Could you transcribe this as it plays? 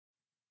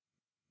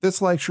This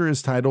lecture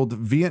is titled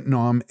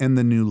Vietnam and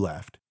the New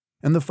Left,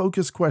 and the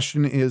focus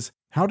question is,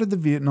 how did the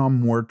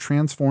Vietnam War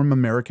transform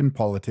American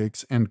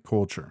politics and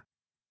culture?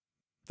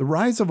 The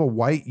rise of a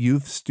white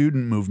youth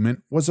student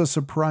movement was a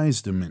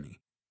surprise to many.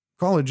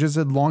 Colleges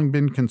had long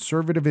been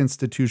conservative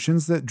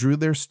institutions that drew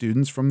their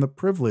students from the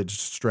privileged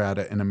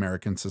strata in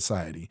American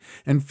society,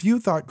 and few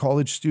thought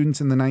college students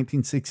in the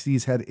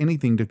 1960s had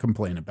anything to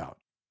complain about.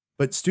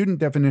 But student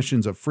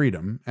definitions of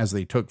freedom, as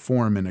they took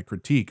form in a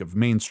critique of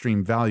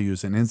mainstream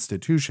values and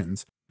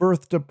institutions,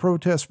 birthed a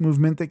protest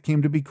movement that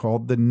came to be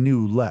called the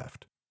New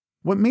Left.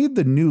 What made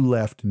the New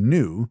Left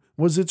new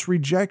was its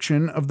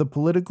rejection of the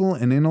political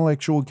and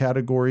intellectual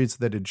categories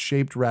that had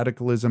shaped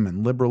radicalism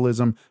and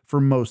liberalism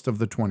for most of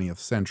the 20th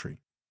century.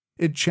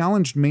 It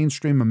challenged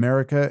mainstream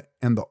America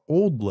and the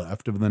old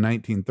left of the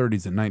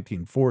 1930s and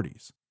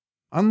 1940s.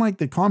 Unlike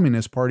the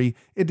Communist Party,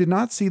 it did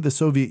not see the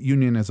Soviet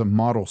Union as a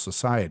model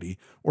society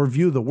or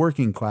view the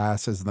working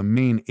class as the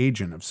main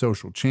agent of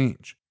social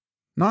change.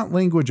 Not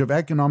language of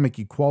economic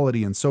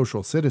equality and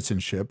social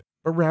citizenship,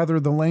 but rather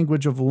the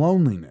language of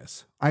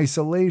loneliness,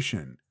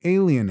 isolation,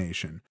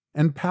 alienation,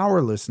 and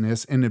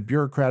powerlessness in a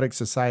bureaucratic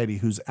society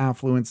whose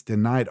affluence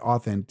denied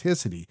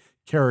authenticity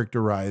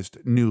characterized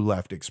New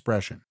Left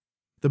expression.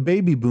 The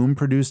baby boom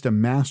produced a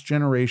mass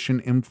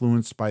generation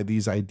influenced by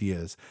these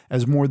ideas,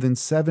 as more than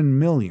 7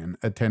 million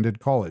attended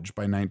college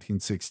by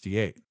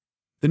 1968.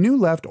 The New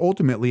Left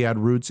ultimately had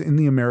roots in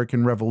the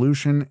American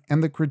Revolution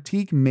and the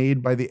critique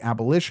made by the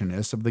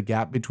abolitionists of the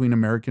gap between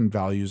American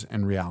values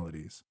and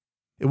realities.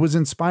 It was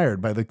inspired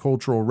by the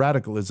cultural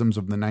radicalisms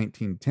of the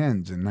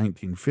 1910s and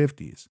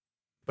 1950s,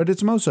 but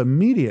its most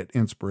immediate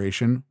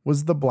inspiration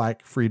was the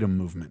Black Freedom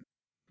Movement.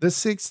 The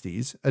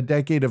 60s, a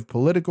decade of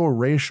political,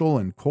 racial,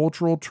 and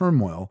cultural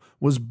turmoil,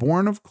 was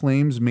born of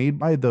claims made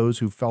by those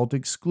who felt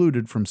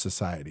excluded from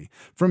society,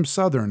 from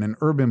Southern and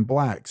urban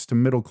blacks to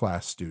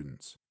middle-class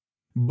students.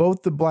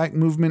 Both the Black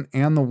movement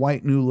and the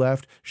White New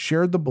Left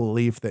shared the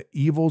belief that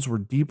evils were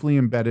deeply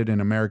embedded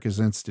in America's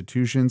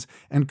institutions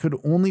and could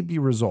only be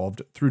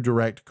resolved through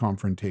direct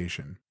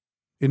confrontation.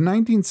 In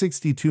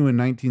 1962 and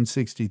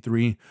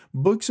 1963,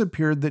 books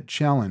appeared that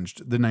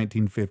challenged the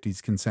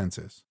 1950s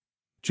consensus.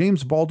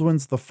 James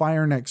Baldwin's The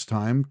Fire Next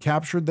Time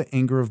captured the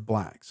anger of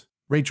blacks.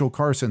 Rachel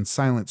Carson's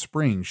Silent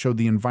Spring showed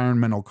the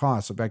environmental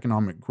costs of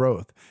economic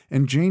growth,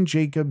 and Jane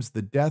Jacobs'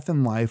 The Death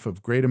and Life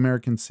of Great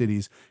American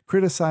Cities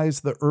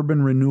criticized the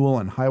urban renewal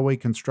and highway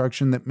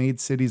construction that made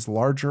cities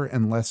larger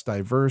and less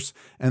diverse,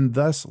 and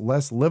thus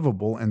less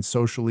livable and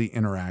socially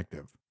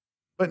interactive.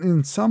 But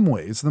in some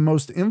ways, the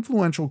most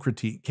influential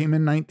critique came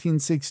in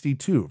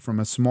 1962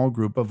 from a small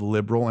group of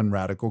liberal and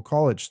radical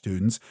college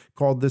students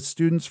called the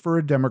Students for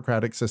a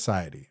Democratic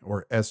Society,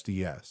 or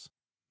SDS.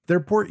 Their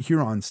Port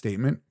Huron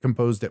statement,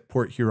 composed at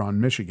Port Huron,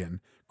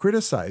 Michigan,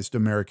 criticized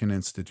American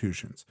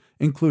institutions,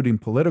 including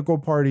political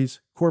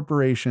parties,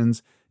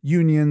 corporations,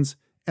 unions,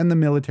 and the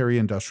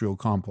military-industrial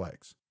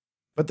complex.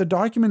 But the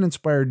document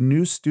inspired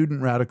new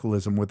student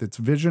radicalism with its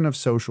vision of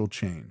social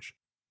change.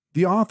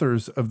 The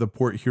authors of the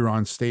Port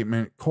Huron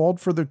statement called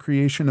for the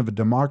creation of a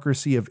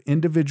democracy of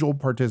individual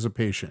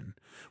participation,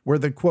 where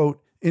the,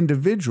 quote,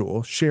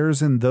 individual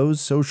shares in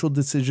those social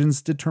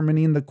decisions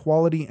determining the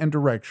quality and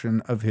direction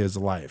of his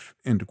life,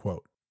 end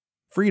quote.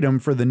 Freedom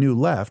for the New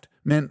Left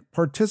meant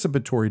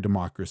participatory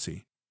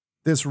democracy.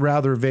 This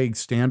rather vague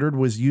standard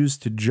was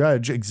used to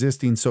judge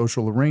existing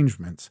social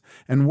arrangements,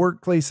 and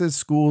workplaces,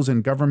 schools,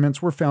 and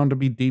governments were found to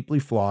be deeply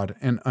flawed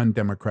and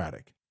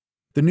undemocratic.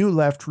 The New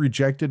Left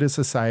rejected a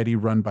society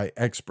run by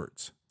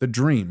experts, the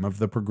dream of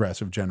the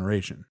progressive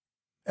generation.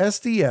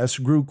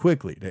 SDS grew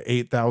quickly to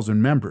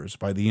 8,000 members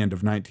by the end of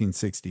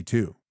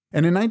 1962.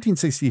 And in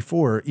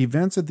 1964,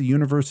 events at the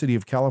University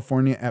of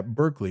California at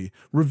Berkeley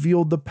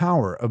revealed the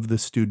power of the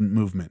student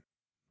movement.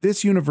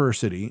 This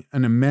university,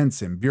 an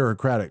immense and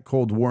bureaucratic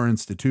Cold War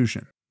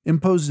institution,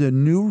 imposed a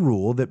new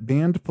rule that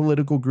banned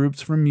political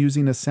groups from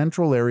using a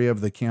central area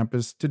of the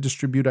campus to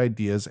distribute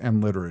ideas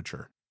and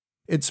literature.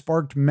 It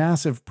sparked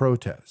massive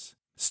protests.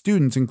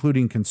 Students,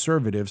 including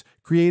conservatives,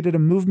 created a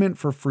movement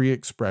for free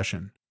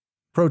expression.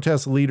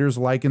 Protest leaders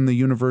likened the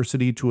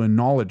university to a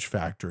knowledge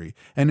factory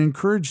and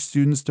encouraged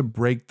students to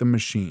break the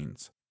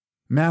machines.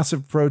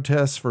 Massive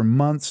protests for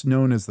months,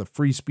 known as the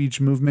free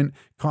speech movement,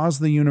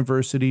 caused the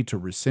university to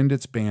rescind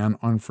its ban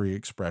on free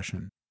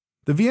expression.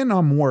 The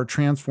Vietnam War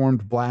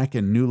transformed Black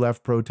and New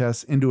Left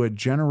protests into a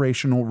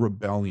generational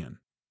rebellion.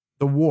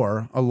 The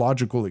war, a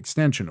logical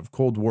extension of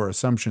Cold War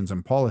assumptions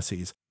and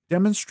policies,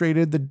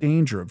 demonstrated the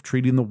danger of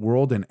treating the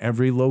world and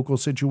every local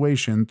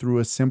situation through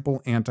a simple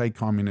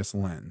anti-communist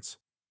lens.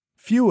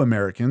 Few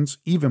Americans,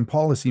 even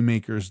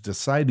policymakers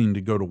deciding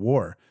to go to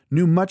war,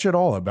 knew much at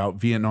all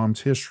about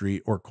Vietnam's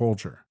history or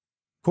culture.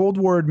 Cold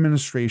War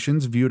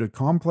administrations viewed a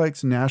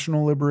complex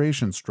national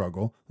liberation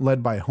struggle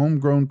led by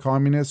homegrown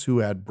communists who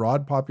had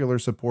broad popular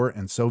support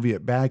and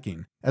Soviet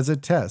backing as a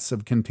test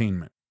of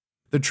containment.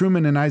 The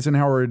Truman and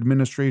Eisenhower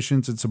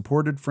administrations had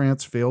supported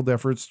France's failed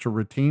efforts to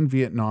retain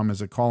Vietnam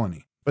as a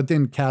colony, but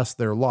then cast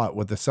their lot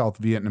with the South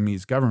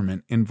Vietnamese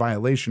government in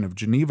violation of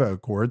Geneva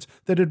Accords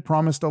that had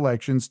promised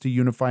elections to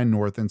unify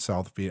North and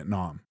South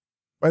Vietnam.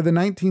 By the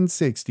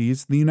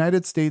 1960s, the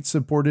United States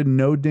supported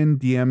Ngo Dinh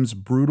Diem's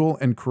brutal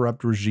and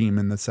corrupt regime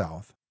in the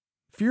South.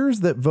 Fears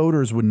that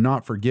voters would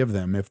not forgive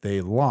them if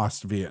they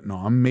lost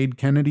Vietnam made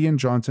Kennedy and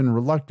Johnson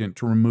reluctant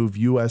to remove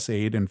U.S.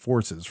 aid and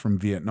forces from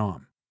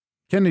Vietnam.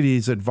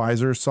 Kennedy's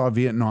advisors saw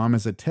Vietnam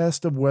as a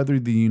test of whether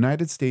the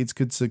United States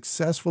could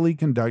successfully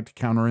conduct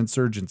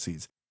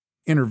counterinsurgencies,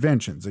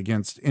 interventions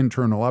against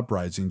internal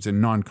uprisings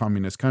in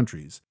non-communist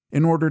countries,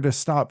 in order to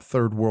stop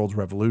Third World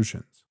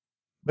revolutions.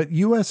 But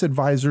U.S.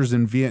 advisors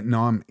in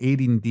Vietnam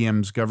aiding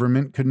Diem's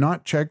government could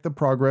not check the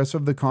progress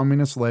of the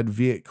communist-led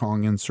Viet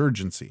Cong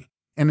insurgency,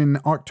 and in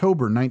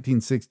October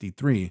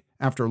 1963,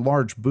 after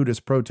large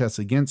Buddhist protests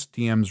against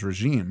Diem's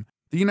regime,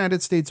 the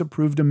United States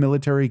approved a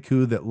military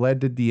coup that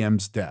led to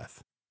Diem's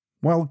death.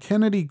 While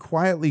Kennedy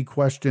quietly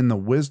questioned the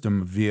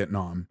wisdom of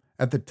Vietnam,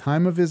 at the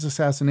time of his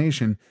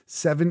assassination,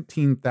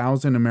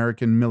 17,000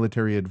 American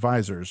military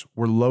advisors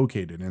were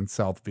located in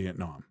South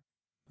Vietnam.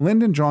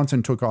 Lyndon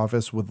Johnson took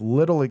office with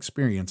little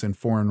experience in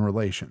foreign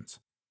relations.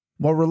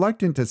 While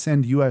reluctant to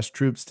send U.S.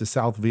 troops to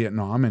South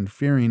Vietnam and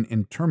fearing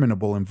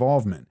interminable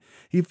involvement,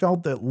 he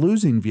felt that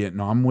losing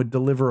Vietnam would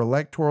deliver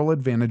electoral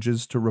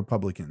advantages to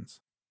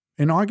Republicans.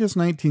 In August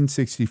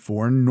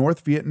 1964,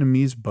 North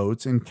Vietnamese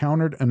boats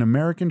encountered an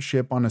American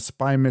ship on a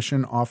spy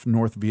mission off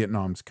North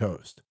Vietnam's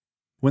coast.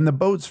 When the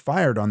boats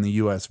fired on the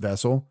U.S.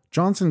 vessel,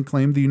 Johnson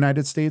claimed the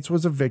United States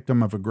was a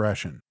victim of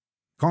aggression.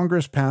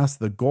 Congress passed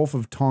the Gulf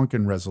of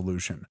Tonkin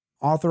Resolution,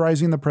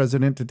 authorizing the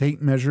president to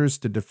take measures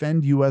to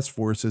defend U.S.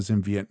 forces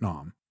in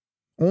Vietnam.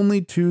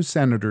 Only 2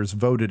 senators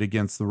voted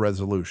against the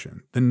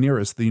resolution, the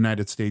nearest the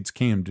United States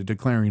came to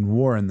declaring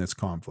war in this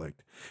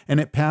conflict, and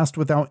it passed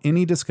without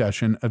any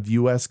discussion of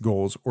U.S.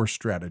 goals or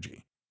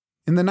strategy.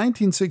 In the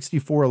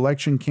 1964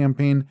 election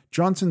campaign,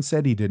 Johnson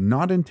said he did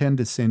not intend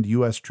to send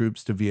U.S.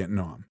 troops to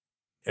Vietnam.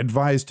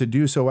 Advised to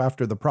do so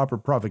after the proper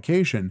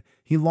provocation,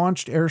 he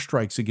launched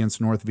airstrikes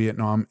against North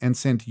Vietnam and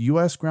sent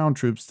U.S. ground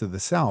troops to the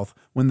south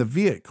when the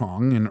Viet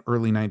Cong, in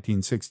early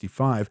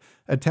 1965,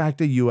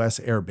 attacked a U.S.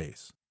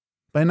 airbase.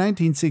 By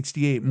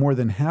 1968, more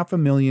than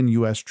 500,000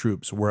 U.S.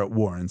 troops were at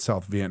war in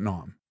South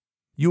Vietnam.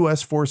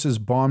 U.S. forces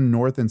bombed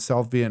North and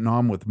South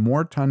Vietnam with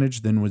more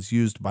tonnage than was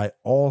used by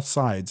all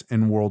sides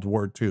in World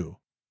War II.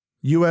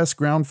 U.S.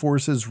 ground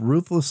forces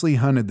ruthlessly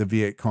hunted the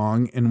Viet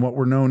Cong in what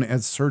were known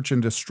as search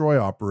and destroy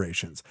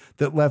operations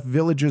that left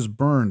villages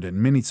burned and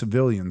many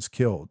civilians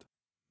killed.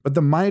 But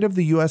the might of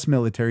the U.S.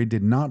 military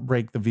did not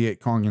break the Viet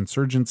Cong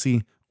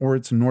insurgency or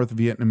its North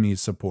Vietnamese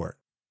support.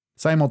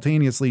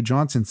 Simultaneously,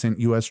 Johnson sent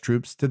U.S.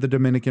 troops to the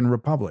Dominican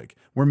Republic,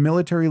 where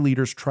military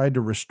leaders tried to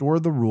restore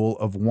the rule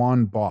of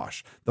Juan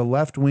Bosch, the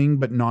left-wing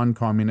but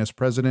non-communist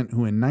president who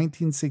in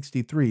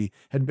 1963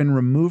 had been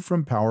removed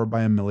from power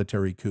by a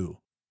military coup.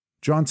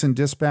 Johnson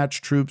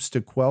dispatched troops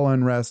to quell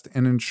unrest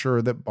and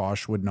ensure that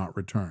Bosch would not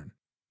return.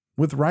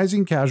 With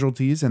rising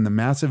casualties and the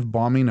massive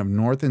bombing of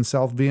North and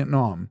South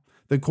Vietnam,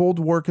 the Cold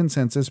War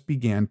consensus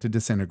began to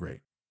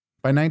disintegrate.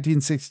 By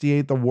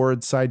 1968, the war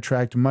had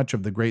sidetracked much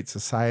of the Great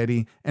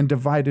Society and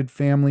divided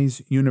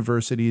families,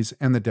 universities,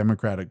 and the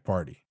Democratic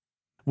Party.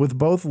 With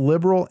both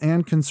liberal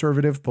and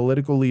conservative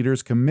political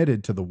leaders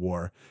committed to the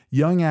war,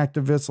 young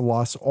activists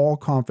lost all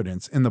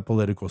confidence in the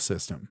political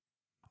system.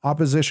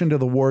 Opposition to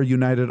the war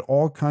united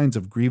all kinds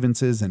of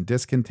grievances and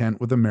discontent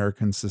with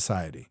American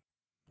society.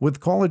 With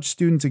college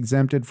students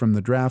exempted from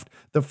the draft,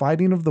 the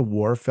fighting of the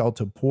war fell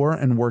to poor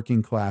and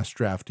working-class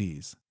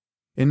draftees.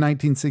 In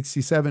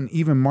 1967,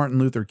 even Martin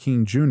Luther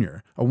King Jr.,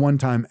 a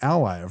one-time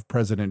ally of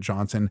President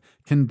Johnson,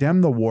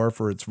 condemned the war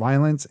for its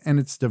violence and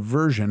its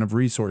diversion of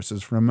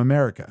resources from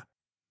America.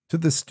 To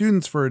the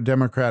Students for a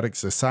Democratic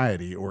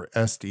Society, or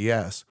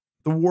SDS,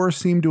 the war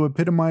seemed to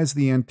epitomize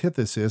the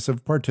antithesis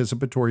of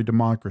participatory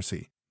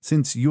democracy,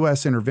 since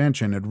U.S.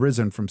 intervention had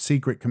risen from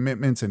secret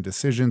commitments and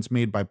decisions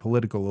made by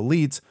political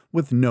elites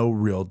with no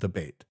real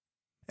debate.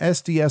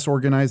 SDS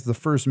organized the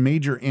first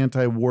major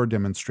anti-war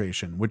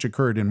demonstration, which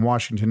occurred in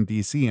Washington,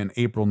 D.C. in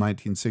April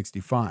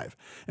 1965,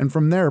 and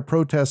from there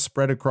protests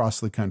spread across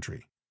the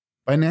country.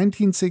 By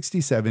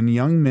 1967,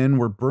 young men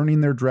were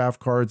burning their draft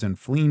cards and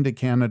fleeing to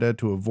Canada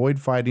to avoid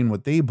fighting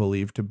what they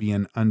believed to be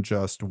an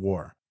unjust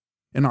war.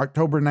 In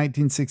October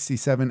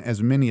 1967,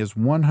 as many as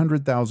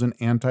 100,000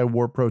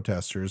 anti-war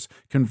protesters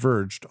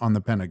converged on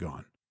the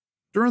Pentagon.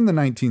 During the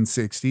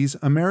 1960s,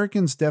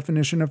 Americans'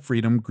 definition of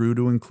freedom grew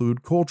to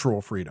include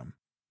cultural freedom.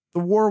 The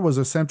war was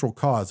a central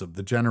cause of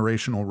the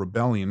generational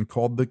rebellion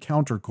called the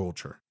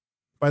counterculture.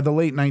 By the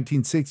late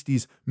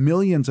 1960s,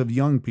 millions of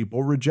young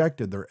people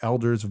rejected their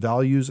elders'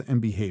 values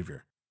and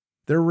behavior.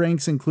 Their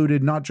ranks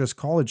included not just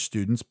college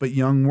students, but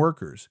young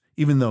workers,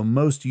 even though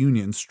most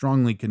unions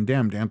strongly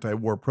condemned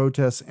anti-war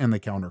protests and the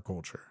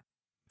counterculture.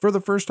 For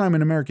the first time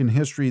in American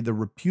history, the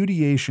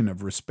repudiation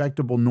of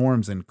respectable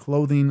norms in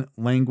clothing,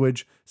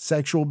 language,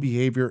 sexual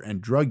behavior,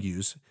 and drug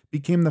use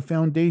became the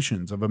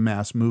foundations of a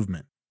mass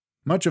movement.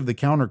 Much of the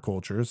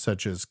counterculture,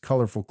 such as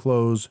colorful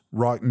clothes,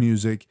 rock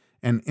music,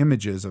 and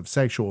images of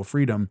sexual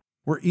freedom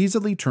were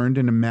easily turned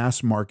into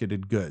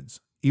mass-marketed goods,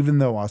 even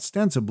though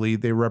ostensibly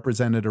they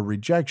represented a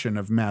rejection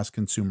of mass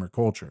consumer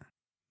culture.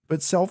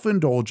 But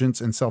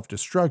self-indulgence and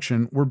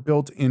self-destruction were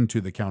built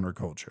into the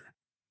counterculture.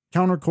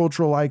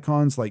 Countercultural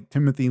icons like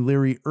Timothy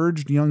Leary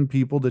urged young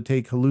people to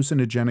take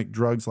hallucinogenic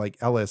drugs like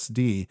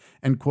LSD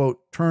and, quote,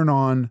 turn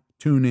on,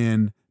 tune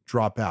in,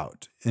 drop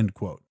out, end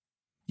quote.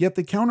 Yet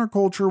the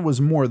counterculture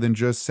was more than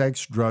just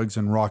sex, drugs,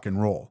 and rock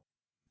and roll.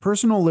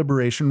 Personal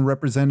liberation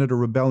represented a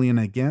rebellion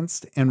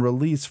against and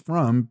release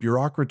from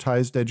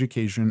bureaucratized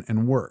education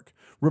and work,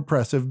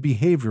 repressive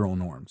behavioral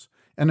norms,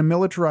 and a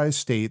militarized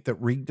state that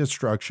wreaked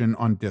destruction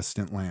on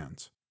distant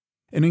lands.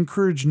 It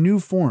encouraged new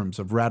forms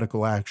of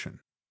radical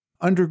action.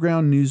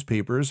 Underground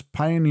newspapers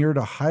pioneered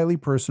a highly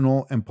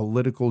personal and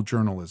political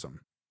journalism.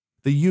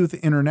 The Youth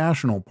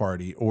International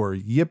Party, or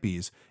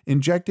Yippies,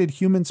 injected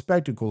human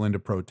spectacle into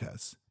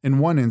protests, in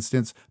one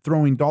instance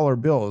throwing dollar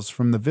bills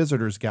from the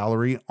visitors'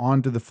 gallery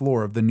onto the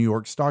floor of the New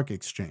York Stock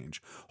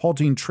Exchange,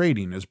 halting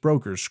trading as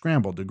brokers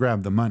scrambled to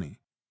grab the money.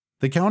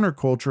 The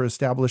counterculture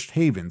established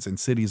havens in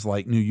cities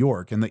like New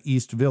York and the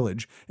East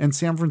Village and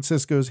San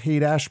Francisco's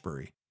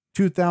Haight-Ashbury.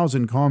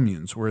 2,000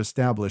 communes were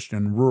established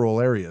in rural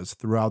areas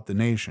throughout the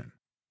nation.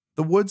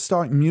 The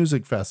Woodstock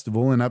Music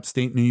Festival in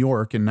upstate New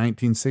York in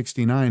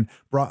 1969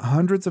 brought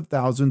hundreds of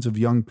thousands of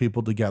young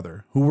people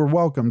together who were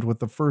welcomed with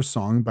the first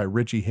song by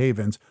Richie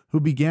Havens, who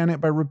began it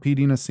by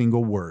repeating a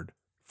single word: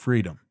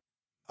 freedom.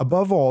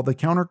 Above all, the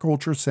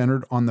counterculture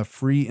centered on the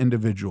free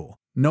individual,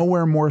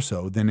 nowhere more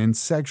so than in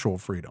sexual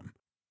freedom.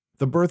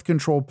 The birth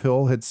control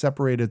pill had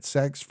separated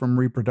sex from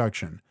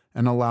reproduction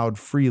and allowed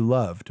free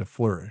love to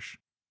flourish.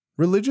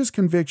 Religious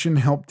conviction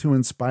helped to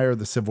inspire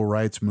the civil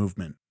rights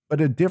movement,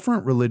 but a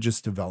different religious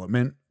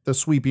development, the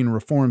sweeping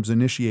reforms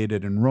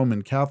initiated in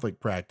Roman Catholic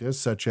practice,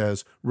 such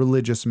as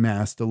religious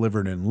mass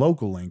delivered in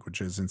local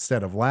languages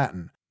instead of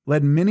Latin,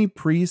 led many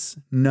priests,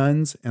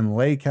 nuns, and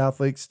lay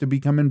Catholics to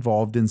become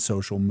involved in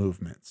social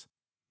movements.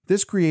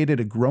 This created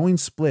a growing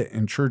split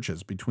in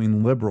churches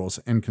between liberals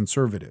and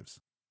conservatives.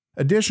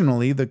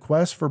 Additionally, the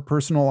quest for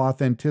personal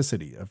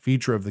authenticity, a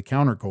feature of the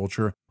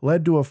counterculture,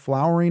 led to a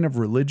flowering of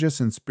religious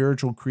and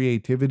spiritual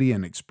creativity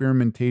and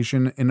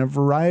experimentation in a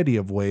variety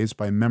of ways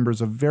by members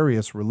of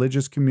various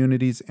religious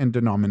communities and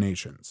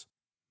denominations.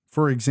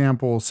 For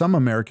example, some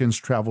Americans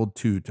traveled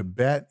to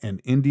Tibet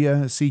and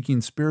India seeking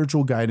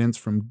spiritual guidance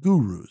from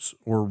gurus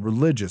or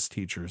religious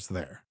teachers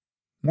there.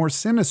 More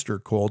sinister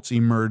cults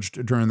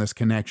emerged during this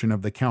connection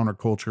of the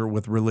counterculture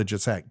with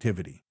religious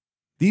activity.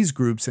 These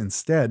groups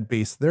instead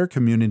based their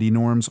community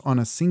norms on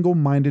a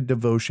single-minded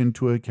devotion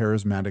to a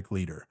charismatic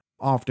leader,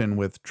 often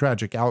with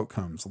tragic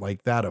outcomes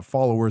like that of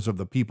followers of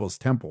the People's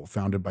Temple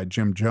founded by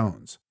Jim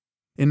Jones.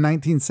 In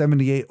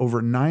 1978,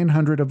 over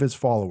 900 of his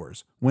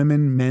followers,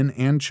 women, men,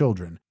 and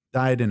children,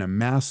 died in a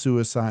mass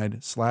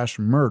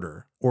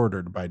suicide/murder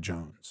ordered by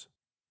Jones.